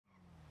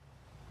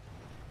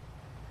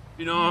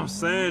You know what I'm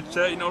saying,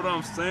 chat? You know what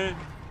I'm saying?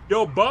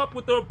 Yo, Bop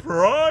with the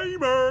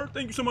primer.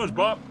 Thank you so much,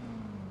 Bop.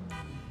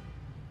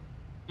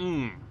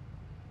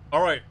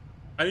 All right.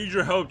 I need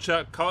your help,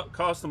 chat.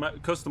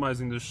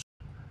 Customizing this.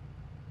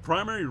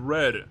 Primary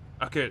red.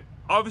 Okay.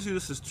 Obviously,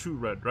 this is too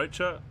red, right,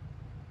 chat?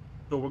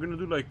 So we're gonna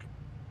do like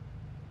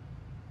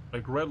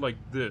red like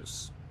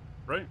this,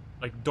 right?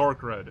 Like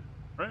dark red,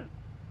 right?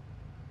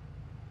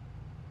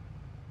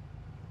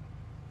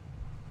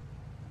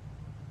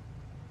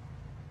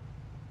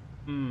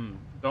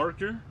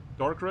 Darker,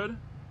 dark red.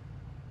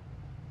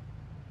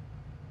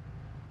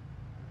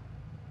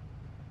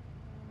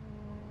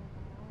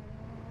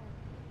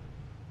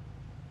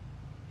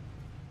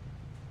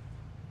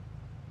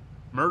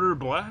 Murder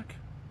black?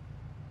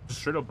 Just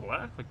straight up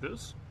black like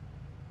this?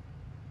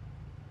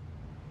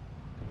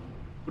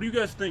 What do you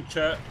guys think,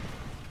 chat?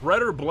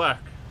 Red or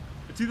black?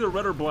 It's either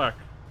red or black.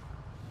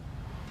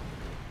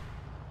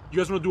 You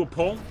guys want to do a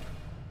poll?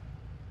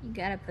 You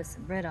gotta put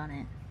some red on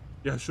it.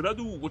 Yeah, should I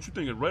do what you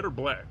think? Red or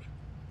black?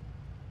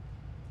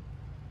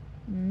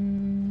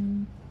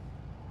 Can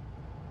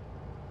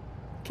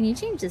you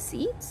change the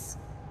seats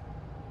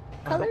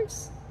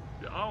colors?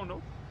 Yeah, I don't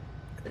know.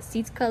 The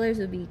seats colors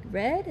would be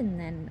red and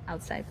then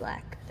outside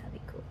black. That'd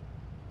be cool.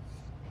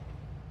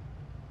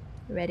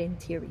 Red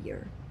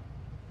interior.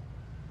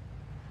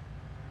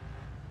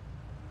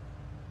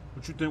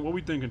 What you think? What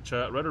we thinking,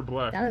 chat? Red or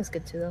black? That looks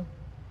good too, though.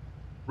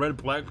 Red,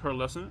 black,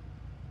 pearlescent.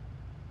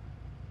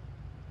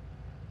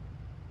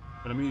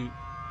 Let me.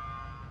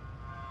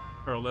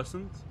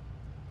 Pearlescent.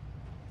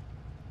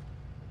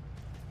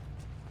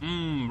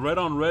 Red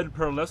on red,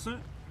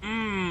 pearlescent.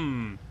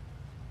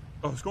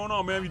 Oh, what's going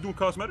on, man? You doing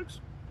cosmetics?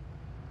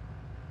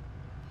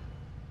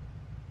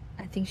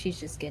 I think she's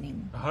just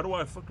getting. How do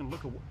I fucking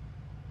look at what?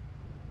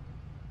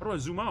 How do I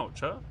zoom out,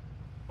 chat?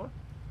 What?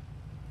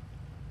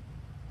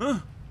 Huh?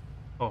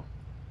 Oh.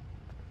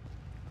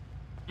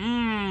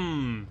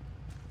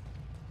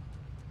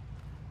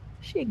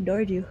 She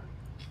ignored you.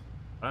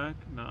 Black?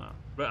 Nah.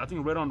 I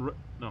think red on red.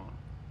 No.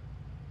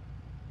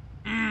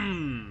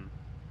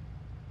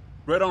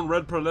 Red on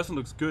red pearlescent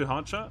looks good,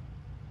 huh, chat?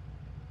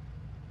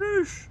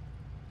 Sheesh.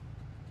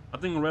 I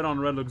think red on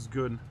red looks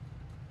good.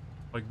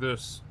 Like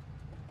this.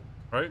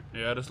 Right?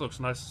 Yeah, this looks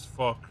nice as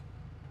fuck.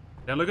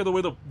 And look at the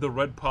way the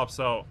red pops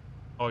out.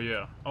 Oh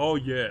yeah. Oh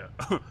yeah.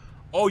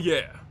 Oh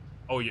yeah.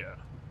 Oh yeah.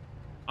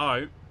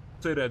 Alright.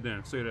 Say that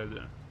then. Say that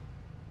then.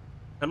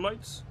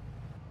 Headlights?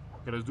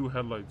 Okay, let's do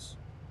headlights.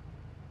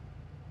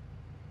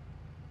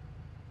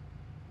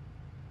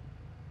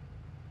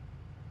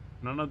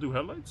 Can I not do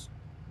headlights?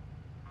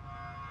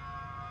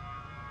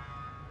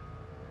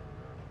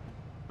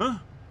 Huh?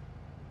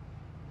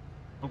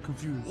 I'm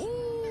confused.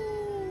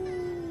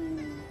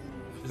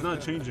 It's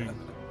not changing.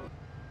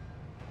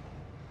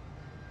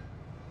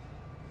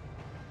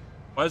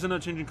 Why isn't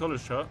that changing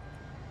colors, chat?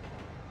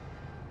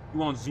 You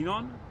want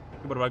xenon?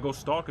 But if I go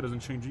stock, it doesn't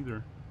change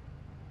either.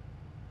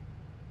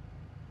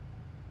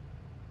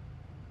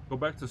 Go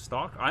back to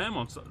stock? I am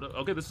on stock.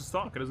 Okay, this is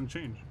stock. It doesn't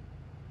change.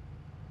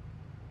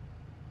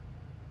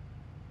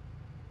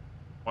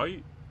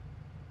 Why?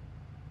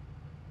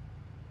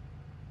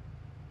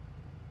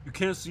 You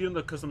can't see it in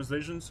the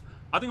customizations?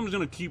 I think I'm just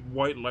gonna keep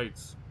white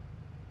lights.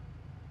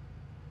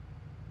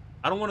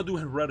 I don't want to do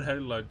red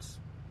headlights.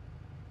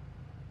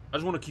 I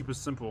just want to keep it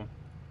simple.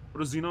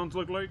 What do xenons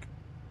look like?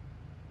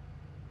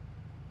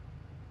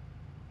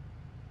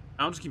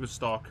 I'll just keep it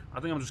stock. I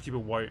think I'm just keep it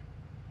white.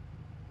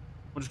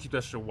 I'll just keep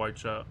that shit white,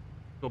 chat.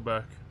 Go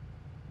back.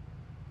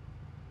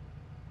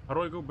 How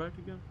do I go back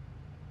again?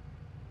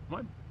 Am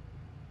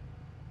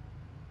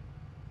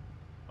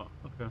I? Oh,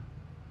 okay.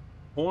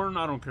 Horn?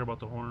 I don't care about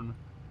the horn.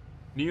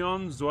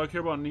 Neons? Do I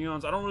care about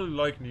neons? I don't really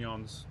like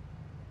neons.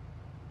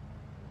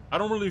 I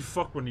don't really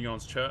fuck with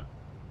neons, chat.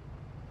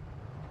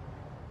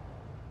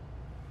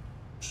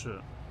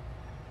 Shit.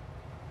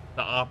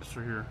 The ops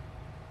are here.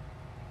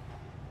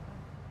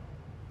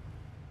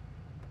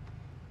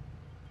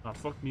 Ah,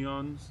 fuck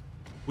neons.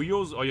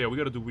 Wheels? Oh yeah, we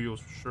gotta do wheels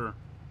for sure.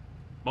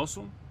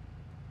 Muscle?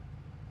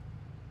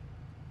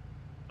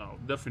 No,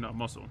 definitely not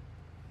muscle.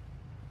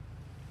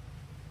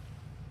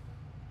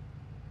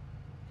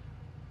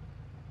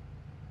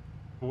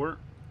 Four?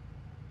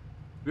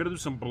 We gotta do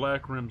some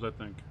black rims, I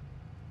think.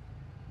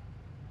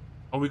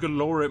 Oh, we could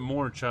lower it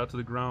more, chat, to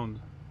the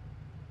ground.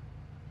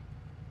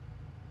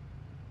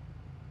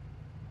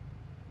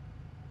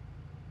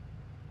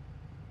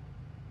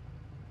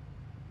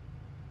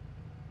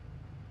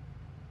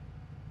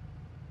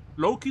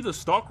 Low-key, the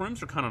stock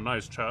rims are kind of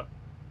nice, chat.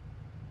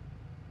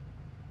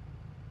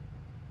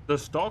 The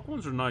stock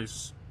ones are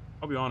nice.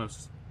 I'll be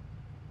honest.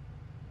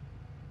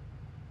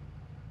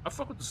 I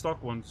fuck with the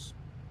stock ones.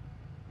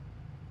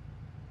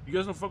 You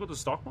guys don't fuck with the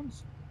stock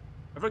ones?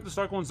 I feel like the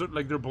stock ones,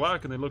 like, they're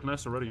black and they look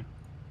nice already.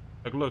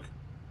 Like, look.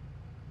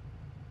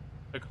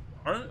 Like,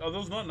 are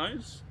those not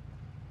nice?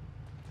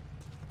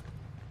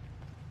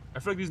 I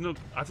feel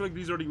like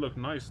these already look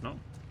nice, no?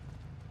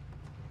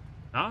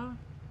 Nah?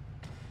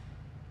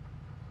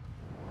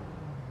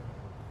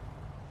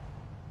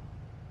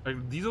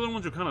 Like, these other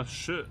ones are kind of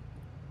shit.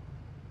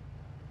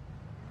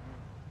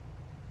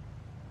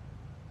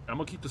 I'm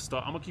gonna keep the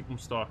stock. I'm gonna keep them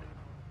stock.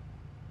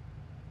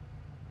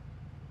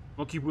 I'm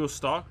gonna keep wheels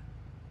stock.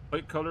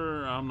 Plate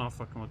color, I'm not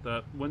fucking with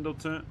that. Window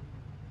tint.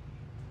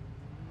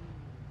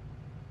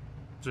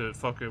 Shit,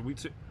 fuck it.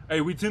 Hey,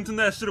 we tinting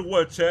that shit or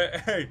what,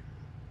 chat? Hey,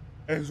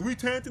 is we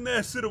tinting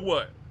that shit or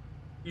what?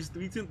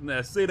 We tinting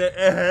that. Say that.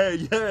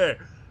 Hey,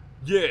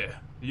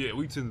 yeah.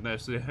 We tinting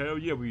that shit. Hell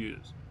yeah, we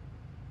is.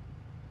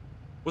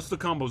 What's the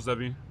combo,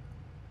 Zebby?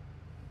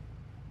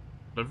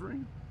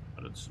 Livery?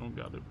 I just don't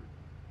got livery.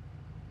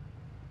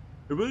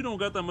 It really don't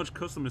got that much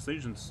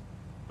customizations.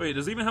 Wait,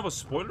 does it even have a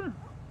spoiler?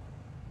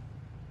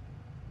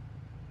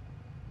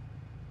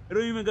 It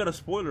don't even got a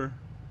spoiler.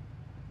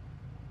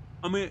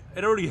 I mean,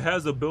 it already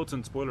has a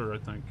built-in spoiler, I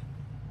think.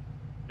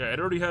 Yeah, it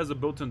already has a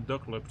built-in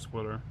duck lip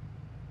spoiler.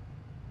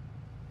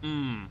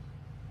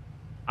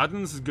 I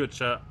think this is good,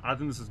 chat. I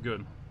think this is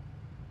good.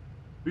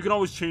 We can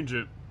always change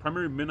it.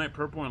 Primary midnight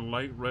purple and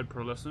light red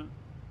pearlescent.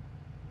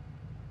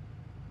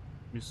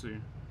 Let me see.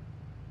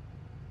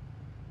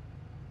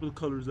 What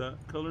color is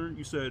that? Color?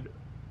 You said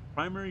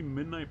primary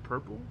midnight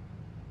purple?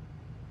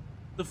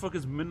 What the fuck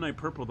is midnight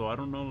purple, though? I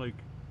don't know, like...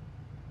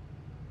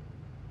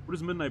 What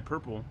is midnight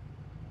purple?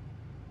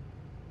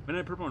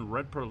 Midnight purple and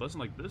red pearlescent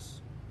like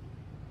this?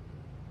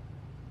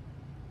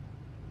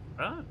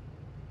 That?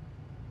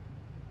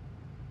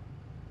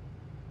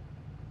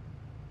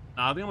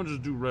 Nah, I think I'm gonna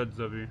just do red,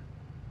 Zevi.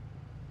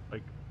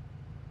 Like...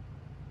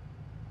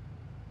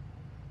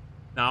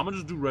 Nah, I'm gonna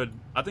just do red.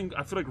 I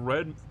feel like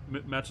red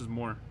matches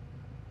more.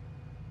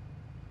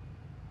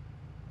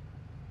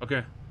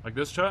 Okay, like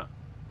this, chat?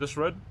 This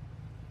red?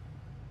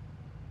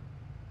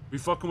 We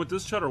fucking with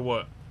this, chat, or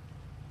what?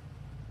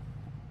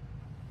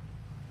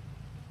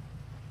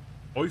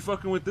 Are we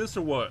fucking with this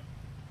or what?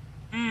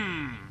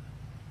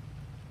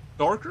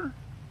 Darker?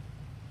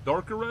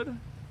 Darker red?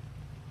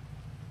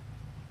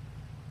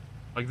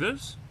 Like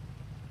this?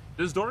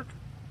 This dark?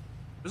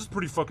 This is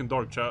pretty fucking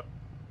dark, chat.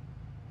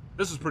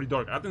 This is pretty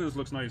dark. I think this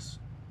looks nice.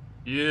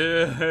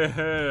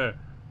 Yeah.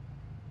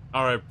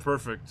 Alright,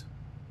 perfect.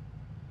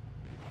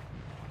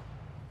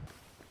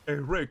 Hey,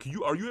 Ray,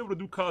 are you able to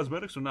do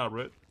cosmetics or not,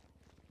 Red?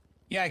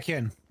 Yeah, I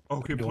can.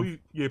 Okay, please,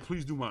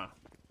 please do mine.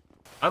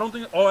 I don't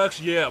think. Oh,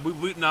 actually, yeah.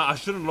 Nah, I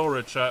shouldn't lower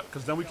it, chat,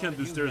 because then we can't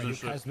do stairs and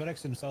shit.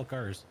 Cosmetics and sell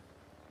cars.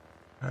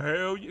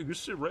 Hell yeah, good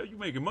shit, Ray. You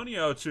making money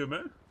out here,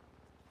 man.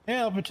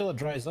 Yeah, up until it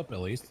dries up,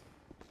 at least.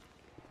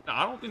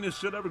 Nah, I don't think this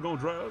shit ever gonna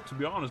dry up. To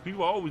be honest,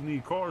 people always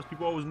need cars.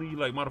 People always need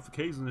like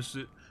modifications and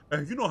shit.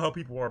 And you know how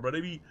people are, bro.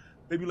 They be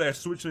like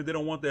switching it. They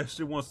don't want that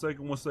shit 1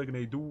 second. 1 second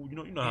they do. You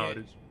know how it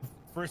is.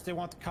 First they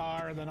want the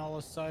car, and then all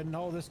of a sudden,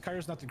 oh, this car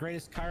is not the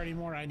greatest car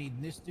anymore. I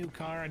need this new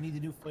car. I need the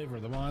new flavor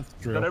of the month.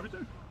 Is that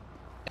everything?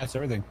 That's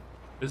everything.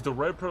 Is the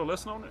red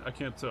pearlescent on it? I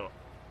can't tell.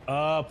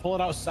 Pull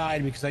it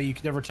outside because you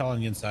can never tell on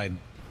the inside.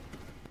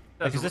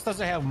 Because this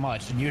doesn't have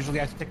much, and usually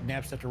I have to take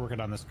naps after working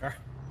on this car.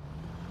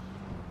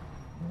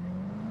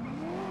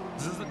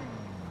 Does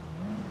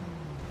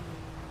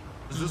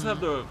this have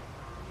the...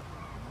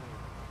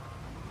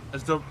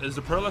 Is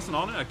the pearlescent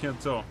on it? I can't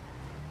tell.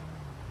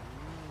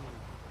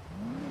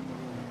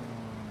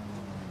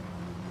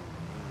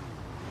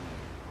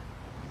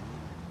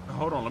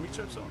 Hold on, let me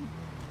check something.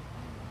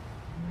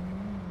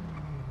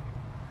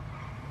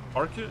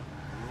 Park it?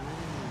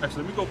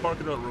 Actually, let me go park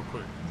it up real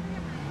quick.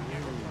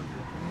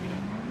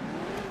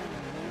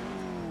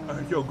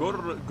 Yo, go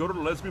to the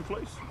lesbian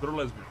place. Go to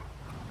lesbian.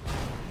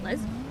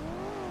 Lesbian?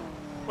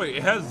 Wait,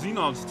 it has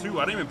xenons too.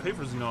 I didn't even pay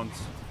for xenons.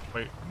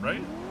 Wait,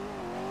 right?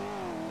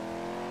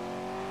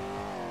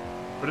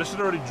 But this shit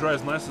already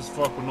drives nice as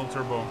fuck with no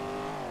turbo.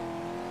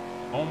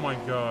 Oh my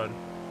god.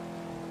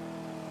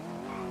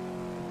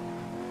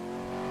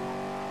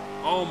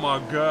 Oh my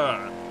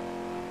god.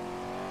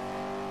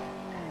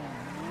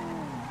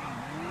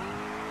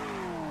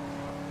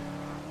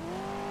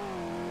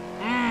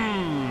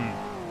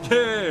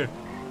 Yeah.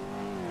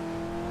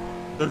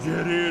 To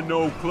get in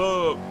no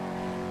club.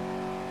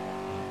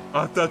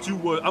 I thought you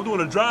would. I'm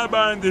doing a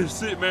drive-by in this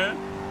shit, man.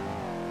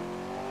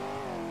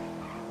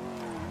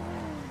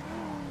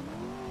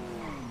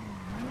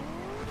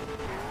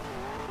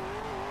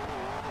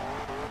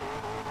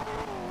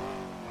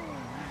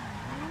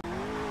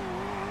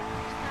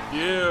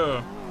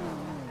 Yeah.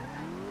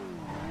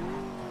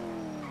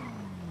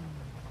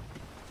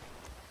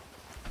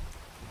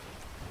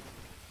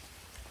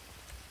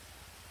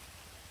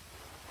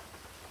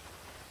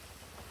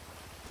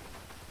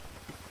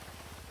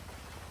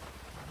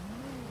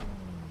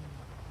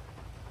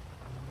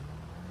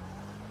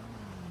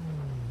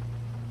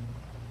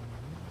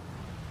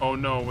 Oh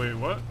no, wait,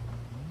 what?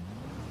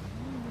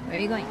 Where are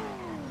you going?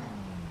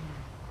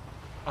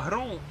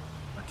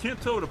 I can't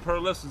tell the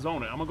pearlescent is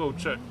on it. I'm gonna go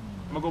check.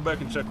 I'm gonna go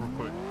back and check real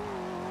quick.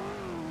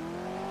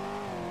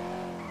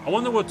 I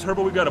wonder what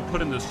turbo we gotta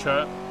put in this,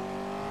 chat.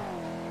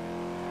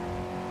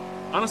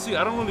 Honestly,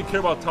 I don't really care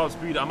about top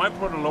speed. I might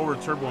put a lower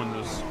turbo in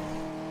this.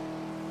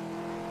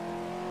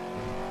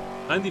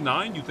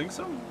 99? You think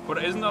so?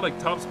 But isn't that like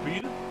top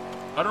speed?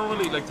 I don't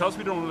really, like top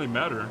speed don't really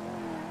matter.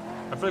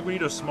 I feel like we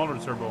need a smaller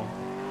turbo.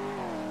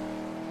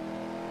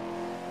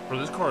 Bro,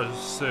 this car is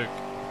sick.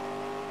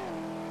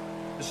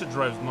 This shit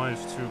drives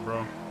nice too,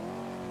 bro.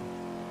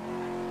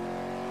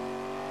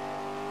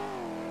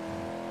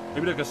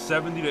 Maybe like a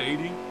 70 to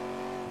 80.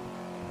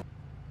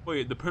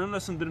 Wait, the parent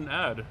lesson didn't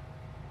add.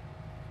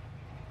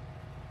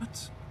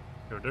 What?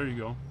 Yo, there you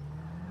go.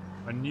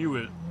 I knew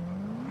it.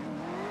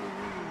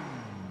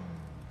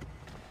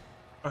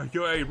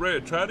 Yo, hey,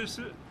 Red, try this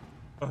shit.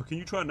 Can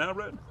you try now,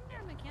 Red?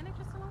 Mechanic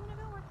just a moment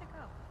ago. Where'd they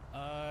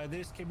go? They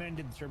just came in and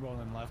did the turbo and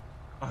then left.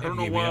 I don't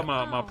know why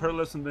my parent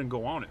lesson didn't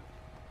go on it.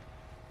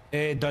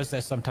 It does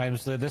that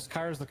sometimes. This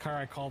car is the car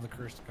I call the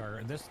cursed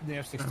car. This is the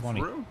F620.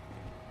 For real?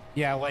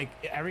 Yeah, like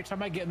every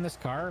time I get in this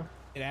car,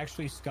 it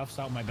actually scuffs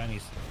out my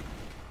bennies.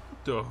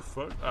 What the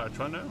fuck? Alright,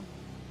 try now.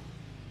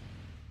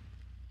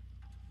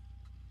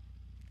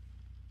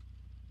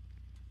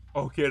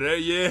 Okay,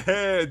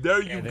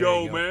 there you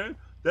go, man.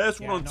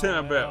 That's what I'm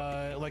talking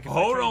about. Like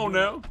hold on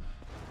now.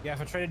 Yeah, if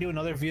I try to do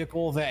another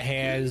vehicle that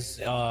has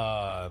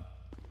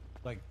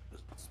like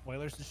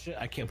spoilers and shit,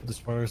 I can't put the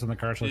spoilers in the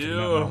car. So you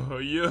know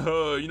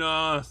what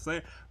I'm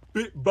saying?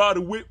 Big body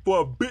whip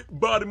for a big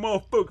body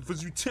motherfucker for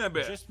you talking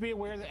about. Just be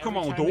aware that every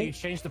time that you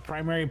change the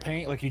primary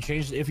paint, like if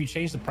you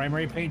change the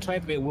primary paint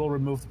type, it will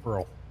remove the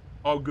pearl.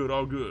 All good,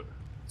 all good.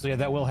 So yeah,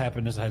 that will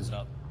happen as a heads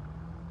up.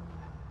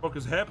 What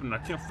is happening? I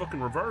can't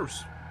fucking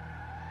reverse.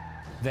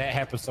 That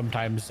happens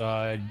sometimes.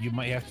 You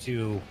might have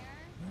to.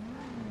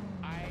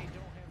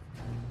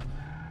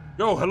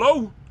 Yo,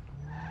 hello?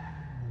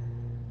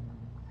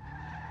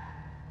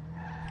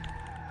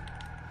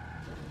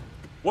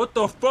 What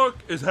the fuck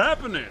is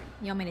happening?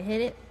 You want me to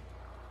hit it?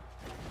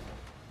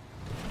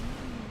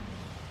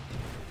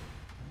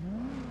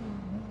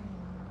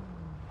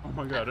 Oh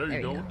my god, there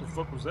you go. What the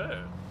fuck was that?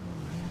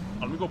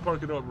 Let me go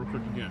park it up real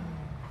quick again.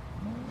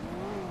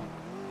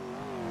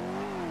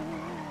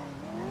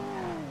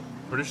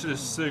 But this shit is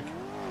sick.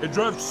 It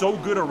drives so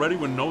good already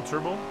with no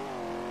turbo.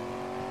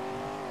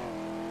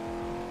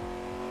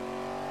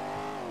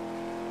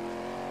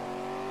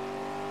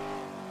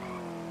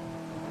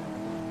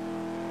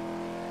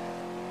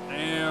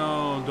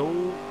 Damn,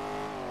 dude.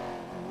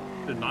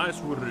 They're nice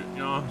with it, you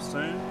know what I'm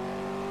saying?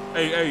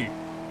 Hey,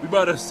 we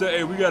about to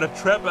sell, we got a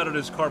trap out of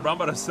this car, bro. I'm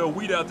about to sell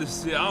weed out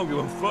this shit. I don't give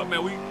a fuck,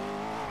 man.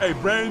 Hey,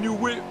 brand new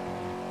whip,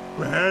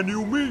 brand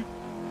new me.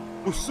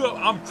 What's up?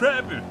 I'm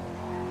trapping.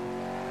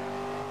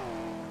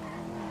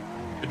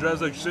 It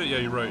drives like shit. Yeah,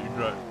 you're right.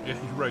 Yeah,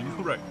 you're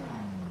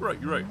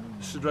right.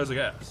 This shit drives like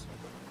ass.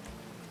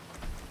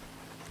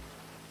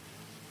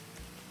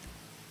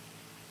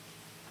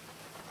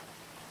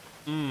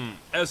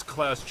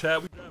 S-Class,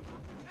 chat. We drive.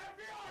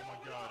 Oh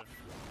my god.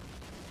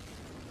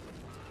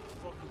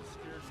 Fucking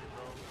scared me,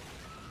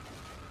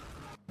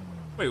 bro.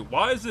 Wait,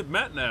 why is it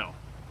matte now?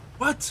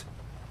 What?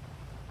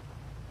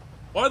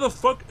 Why the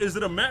fuck is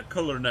it a matte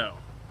color now?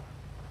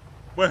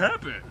 What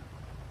happened?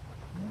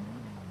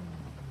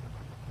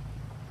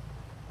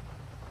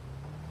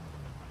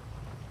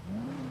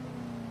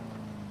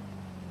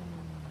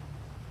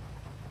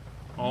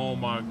 Oh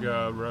my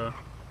god, bro.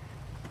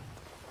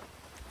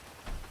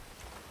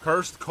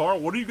 Cursed car?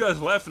 What are you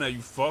guys laughing at, you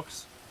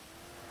fucks?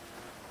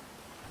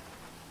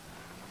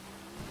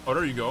 Oh,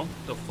 there you go.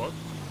 What the fuck?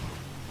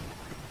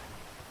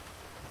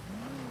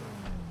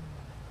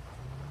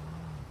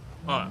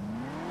 Alright.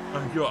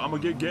 Yo, I'm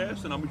gonna get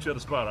gas and I'll meet you at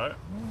the spot, alright?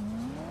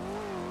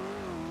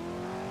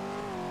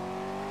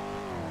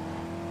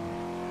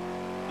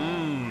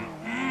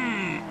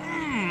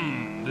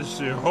 This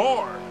shit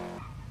hard.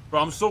 Bro,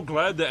 I'm so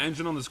glad the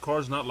engine on this car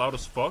is not loud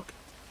as fuck.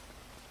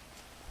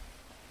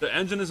 The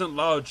engine isn't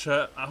loud,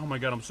 chat. Oh my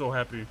god, I'm so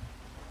happy.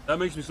 That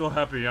makes me so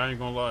happy, I ain't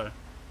gonna lie.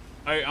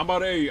 Hey, I'm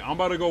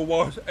about to go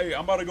wash. Hey,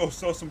 I'm about to go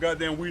sell some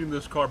goddamn weed in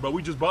this car, bro.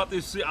 We just bought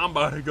this shit. I'm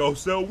about to go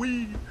sell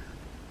weed.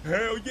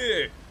 Hell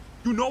yeah.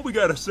 You know we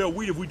gotta sell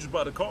weed if we just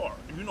bought a car.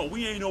 You know,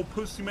 we ain't no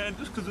pussy, man.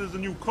 Just cause there's a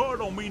new car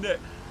don't mean that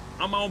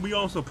I'm gonna be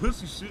on some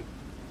pussy shit.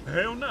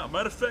 Hell no.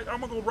 Matter of fact, I'm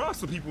gonna go rob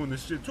some people in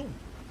this shit too.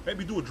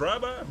 Maybe do a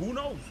drive-by. Who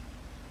knows?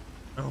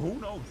 Who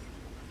knows?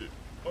 Shit.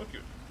 Fuck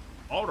it.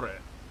 All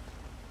that.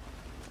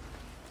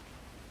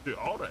 Shit,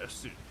 all that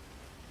shit.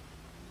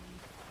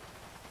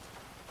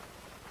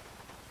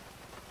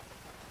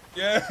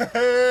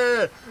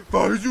 Yeah!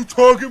 What are you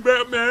talking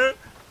about, man?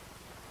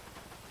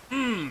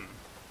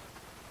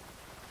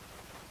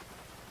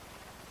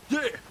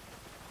 Yeah!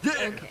 Yeah!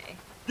 Okay.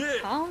 Yeah!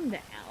 Calm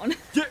down.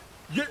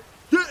 Yeah!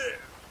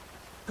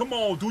 Come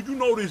on, dude. You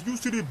know this. You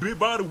see this big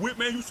body whip,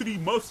 man. You see these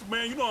muscles,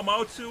 man. You know I'm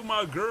out here with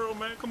my girl,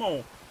 man. Come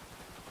on.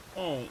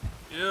 Oh,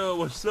 yeah.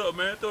 What's up,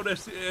 man? Throw that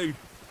shit. Hey.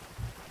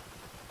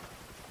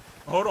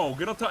 Hold on.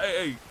 Get on top.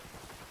 Hey.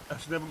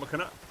 Actually, never mind.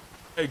 Can I?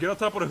 Hey, get on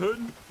top of the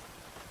hood.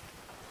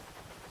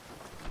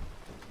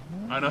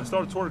 Alright, now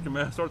start twerking,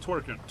 man. Start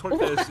twerking. Twerk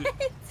that shit.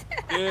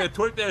 Yeah,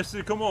 twerk that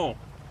shit. Come on.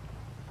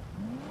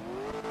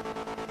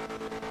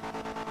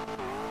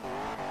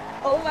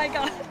 Oh my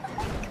god.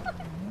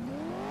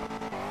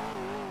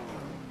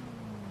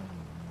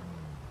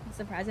 I'm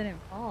surprised I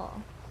didn't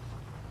fall.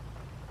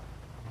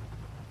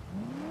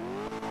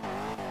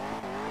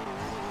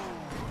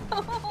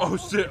 Oh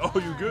shit. Oh,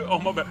 you good? Oh,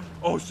 my bad.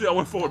 Oh shit, I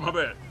went forward. My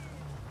bad.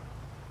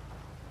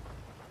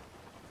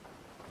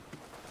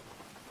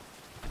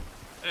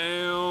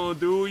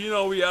 dude. You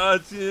know we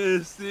out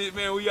here, shit,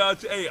 man. We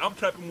out here. Hey, I'm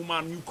trapping with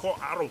my new car.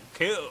 I don't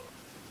care.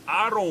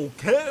 I don't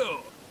care.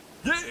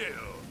 Yeah.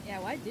 Yeah,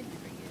 why did you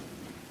bring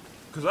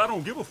it? Cause I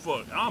don't give a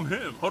fuck. I'm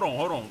him. Hold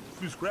on. A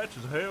few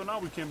scratches. Hell no,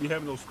 we can't be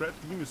having those scratches.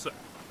 Give me a sec.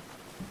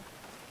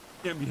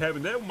 Can't be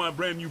having that with my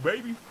brand new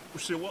baby. Well,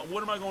 shit,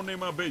 what am I gonna name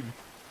my baby?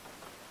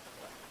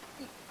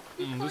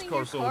 You calling this your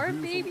car's so car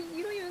beautiful. baby?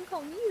 You don't even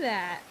call me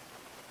that.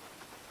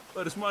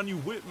 But it's my new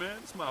whip, man.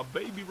 It's my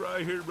baby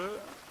right here, bro.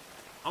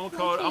 I'm gonna Why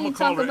call. can't I'm you gonna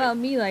call talk her. about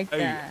me like Hey,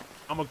 that?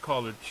 I'm gonna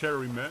call her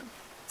Cherry, man.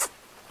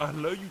 I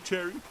love you,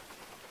 Cherry.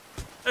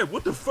 Hey,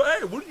 what the fuck?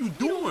 Hey, what are you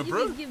doing, You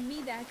bro? can give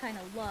me that kind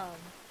of love.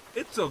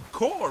 It's a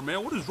car,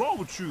 man. What is wrong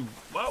with you?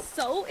 Wow.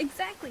 So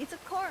exactly, it's a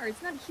car.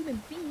 It's not a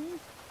human being.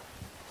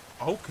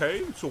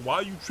 Okay, so why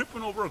are you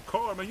tripping over a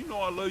car, man? You know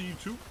I love you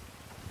too.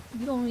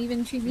 You don't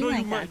even treat me You know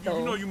like you my, that, though.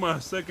 you know you my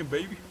second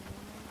baby.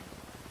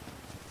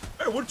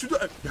 Hey, what you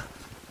doing?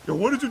 Yo,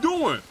 what are you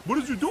doing? What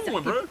are you doing,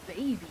 Second bro?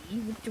 baby?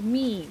 What you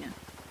mean?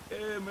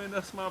 Yeah, man,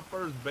 that's my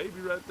first baby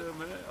right there,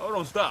 man. Hold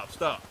on, stop.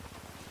 Stop,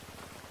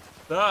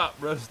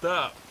 bro,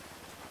 stop.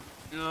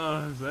 You know what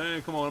I'm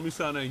saying? Come on, let me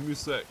sign that. Give me a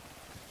sec.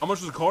 How much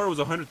was the car? It was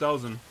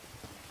 100,000.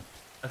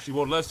 Actually,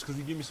 well, less because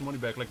he gave me some money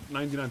back, like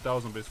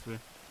 99,000 basically. I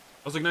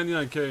was like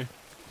 99K. Cherry,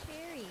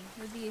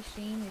 would be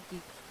ashamed if you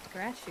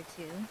scratched or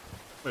two.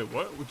 Wait,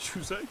 what? What'd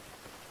you say?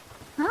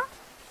 Huh?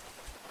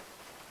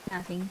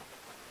 Nothing.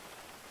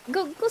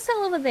 Go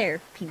sell over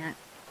there, Peanut.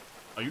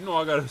 Oh, you know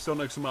I gotta sell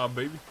next to my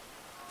baby.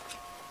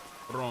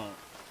 Hold on.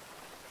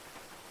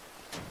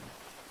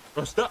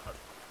 Bro, stop.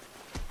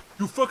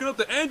 You fucking up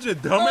the engine,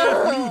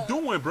 dumbass. What are you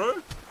doing, bro?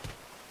 Yo,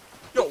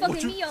 You're what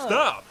fucking you? me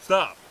up.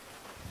 Stop.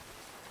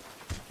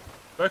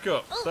 Back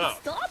up. Oh,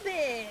 Stop. stop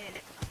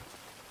it!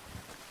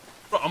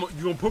 Bro,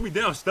 you gonna put me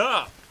down?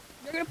 Stop.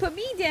 You're gonna put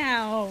me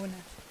down.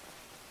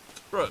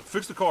 Bro,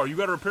 fix the car. You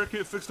got a repair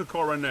kit? Fix the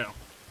car right now.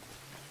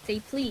 Say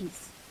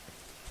please.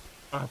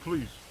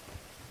 Please.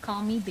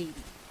 Call me baby.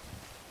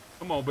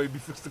 Come on, baby.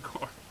 Fix the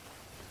car.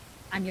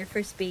 I'm your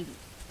first baby.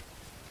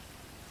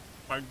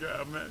 My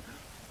God, man.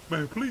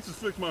 Man, please just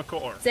fix my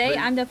car. Say baby.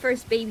 I'm the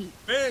first baby.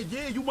 Man,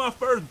 yeah, you my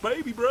first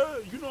baby, bro.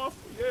 You know,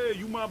 yeah,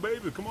 you my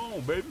baby. Come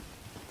on, baby.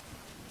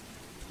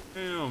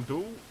 Damn,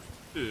 dude.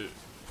 Yeah.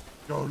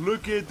 Yo,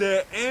 look at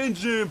that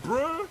engine,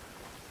 bro.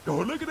 Yo,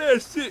 look at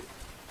that shit.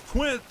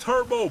 Twin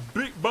turbo,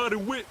 big body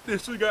width.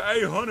 This shit got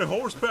 800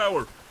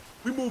 horsepower.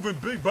 We moving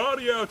big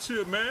body out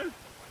here, man.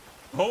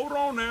 Hold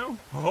on now.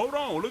 Hold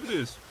on. Look at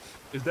this.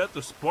 Is that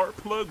the spark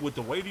plug with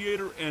the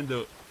radiator and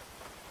the...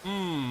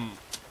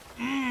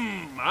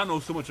 I know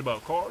so much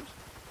about cars.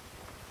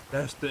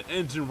 That's the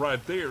engine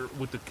right there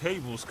with the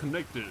cables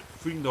connected,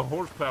 feeding the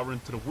horsepower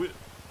into the whip.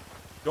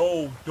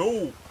 Yo,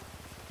 dude.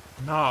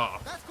 Nah.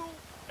 That's cool.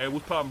 Hey,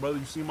 what's poppin', brother?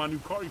 You see my new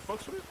car? You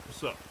fucks with it?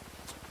 What's up?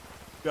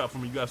 You got for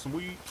me? You got some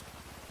weed?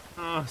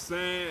 I'm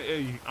saying,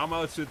 hey, I'm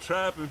out here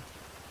trapping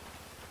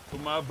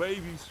with my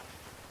babies.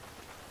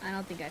 I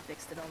don't think I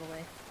fixed it all the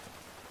way.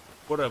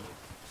 Whatever.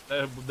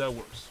 That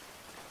works.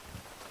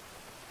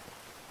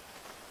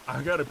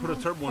 I gotta put a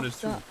turbo on this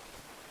too. Up.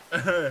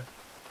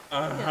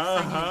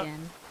 Sign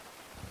again.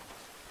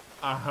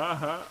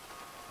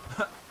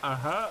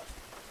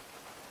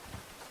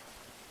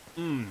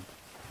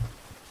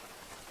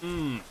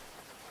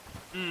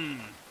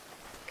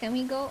 Can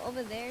we go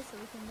over there so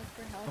we can look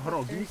for helicopters? Hold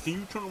on, can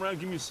you turn around?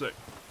 Give me a sec.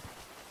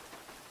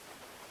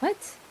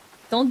 What?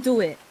 Don't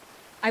do it.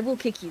 I will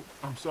kick you.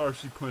 I'm sorry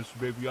she punched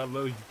you, baby. I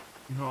love you.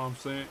 You know what I'm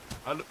saying?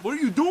 What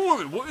are you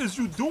doing? What is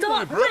you doing,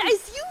 Stop! bro? What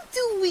is you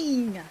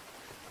doing?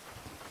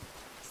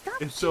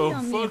 Stop It's cheating so on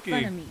me in front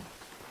fucking- of me.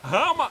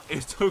 How am I?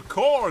 It's a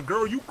car,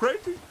 girl. You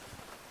crazy?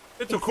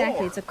 It's a Exactly,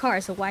 car. it's a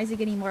car, so why is it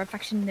getting more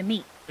affection than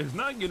me? It's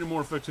not getting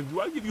more affection.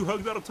 Do I give you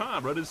hugs all the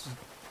time, bro? This is,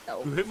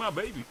 No. you hit my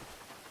baby.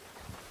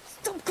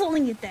 Stop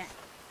calling it that.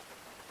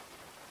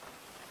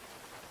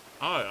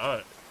 All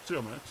right.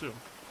 Chill, man. Chill.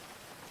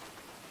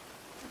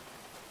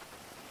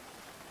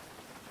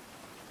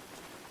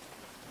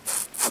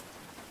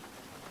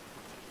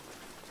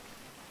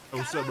 Hey,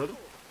 what's up, brother?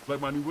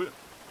 Like my new whip?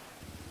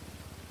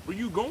 Where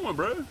you going,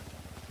 bro?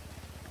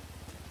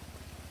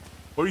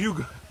 Where you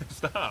go?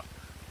 Stop.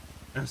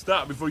 And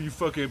stop before you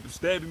fucking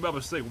stab me by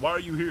mistake. Why are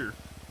you here?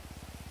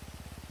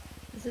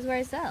 This is where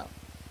I sell.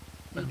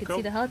 You can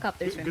see the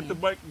helicopters from Get the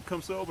here. bike and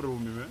come sell over there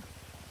with me, man.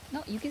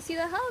 No, you can see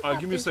the helicopters. All right,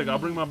 give me a sec. from I'll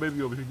here. bring my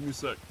baby over here. Give me a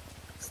sec.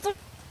 Stop.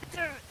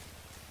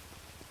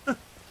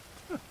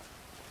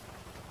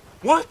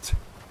 What?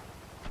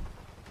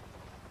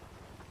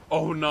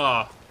 Oh,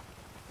 nah.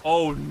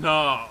 Oh,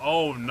 nah.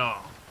 Oh, nah.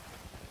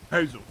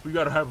 Hazel, we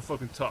gotta have a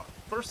fucking talk.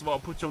 First of all,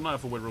 put your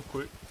knife away real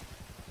quick.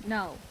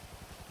 No.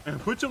 And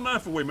put your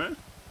knife away, man.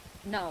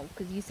 No,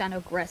 because you sound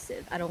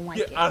aggressive. I don't like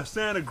Yeah, it. I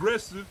sound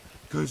aggressive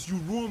because you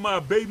ruined my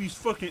baby's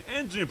fucking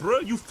engine, bro.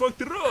 You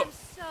fucked it up. I'm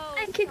so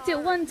I kicked it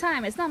one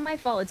time. It's not my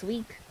fault. It's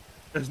weak.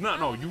 It's not,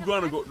 no. You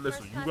gonna go,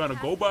 listen, you gonna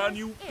go buy a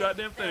new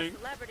goddamn thing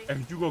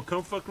and you gonna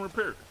come fucking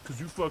repair it because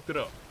you fucked it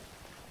up.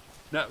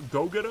 Now,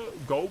 go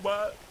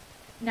buy it.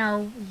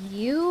 No,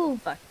 you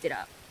fucked it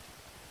up.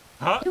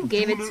 Huh? You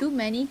gave it too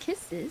many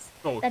kisses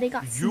that it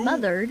got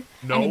smothered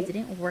and it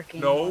didn't work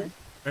anymore. No,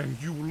 and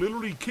you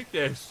literally kicked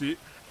that shit,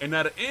 and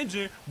now the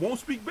engine won't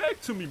speak back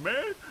to me,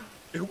 man.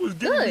 It was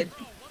good.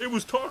 It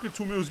was talking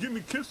to me. It was giving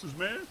me kisses,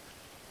 man.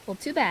 Well,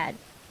 too bad.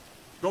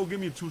 Go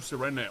give me a 2-sit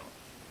right now.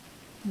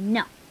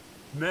 No.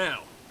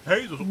 Now,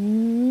 Hazel.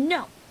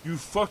 No. You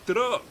fucked it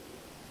up.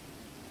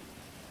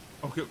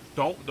 Okay,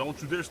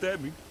 don't you dare stab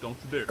me. Don't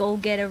you dare. Go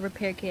get a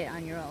repair kit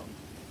on your own.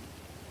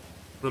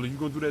 Really, you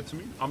gonna do that to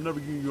me? I'm never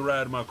giving you a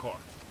ride in my car.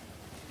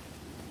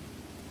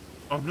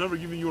 I'm never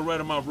giving you a ride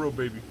in my road,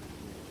 baby.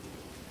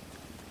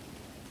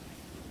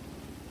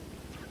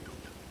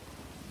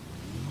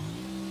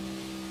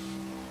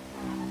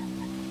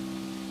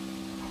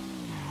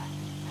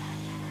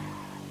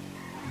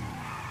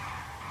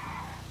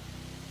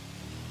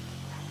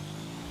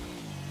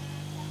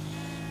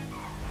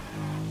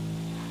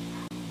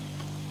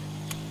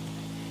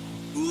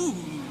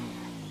 Ooh.